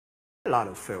A lot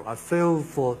of fail. I failed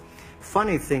for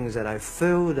funny things that I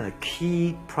failed a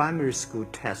key primary school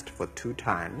test for 2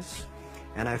 times,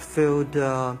 and I failed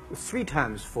 3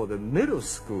 times for the middle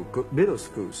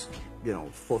schools. You know,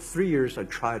 for 3 years I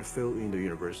tried to fail in the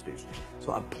universities.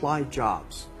 So I applied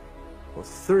jobs for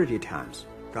 30 times,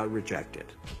 got rejected.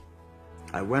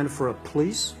 I went for a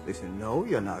police. They said, no,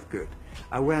 you're not good.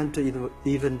 I went to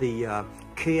even the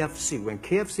KFC. When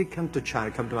KFC come to China,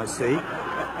 come to my city,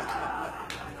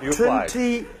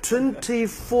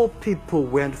 24 people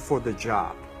went for the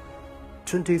job.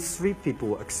 23 people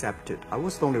were accepted. I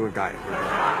was the only one guy.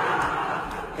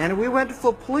 And we went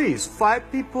for police.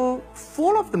 5 people,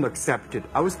 4 of them accepted.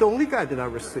 I was the only guy that I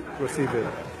received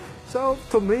it. So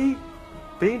for me,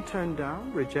 being turned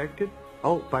down, rejected.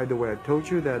 Oh, by the way, I told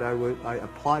you that I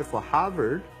applied for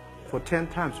Harvard for 10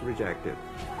 times, rejected.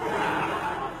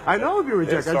 I know I'll be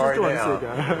rejected. I just don't want to say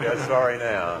that. Yeah, sorry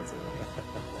now.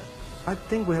 I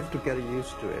think we have to get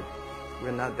used to it.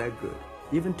 We're not that good.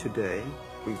 Even today,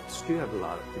 we still have a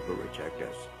lot of people reject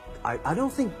us. I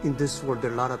don't think in this world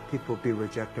there are a lot of people be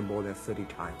rejected more than 30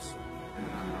 times.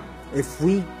 If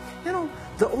we, you know,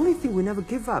 the only thing we never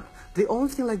give up, the only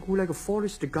thing we're like a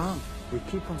Forrest Gump, we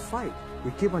keep on fight.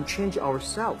 We keep on changing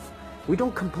ourselves. We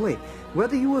don't complain.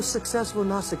 Whether you are successful or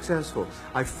not successful,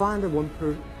 I find that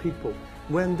people,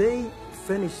 when they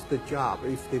finish the job,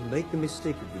 if they make a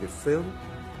mistake, if they fail,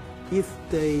 if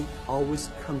they always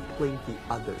complain the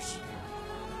others,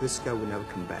 this guy will never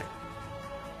come back.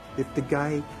 If the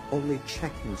guy only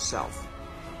check himself,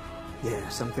 yeah,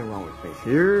 something wrong with me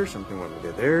here, something wrong with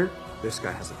me there, this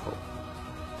guy has a hope.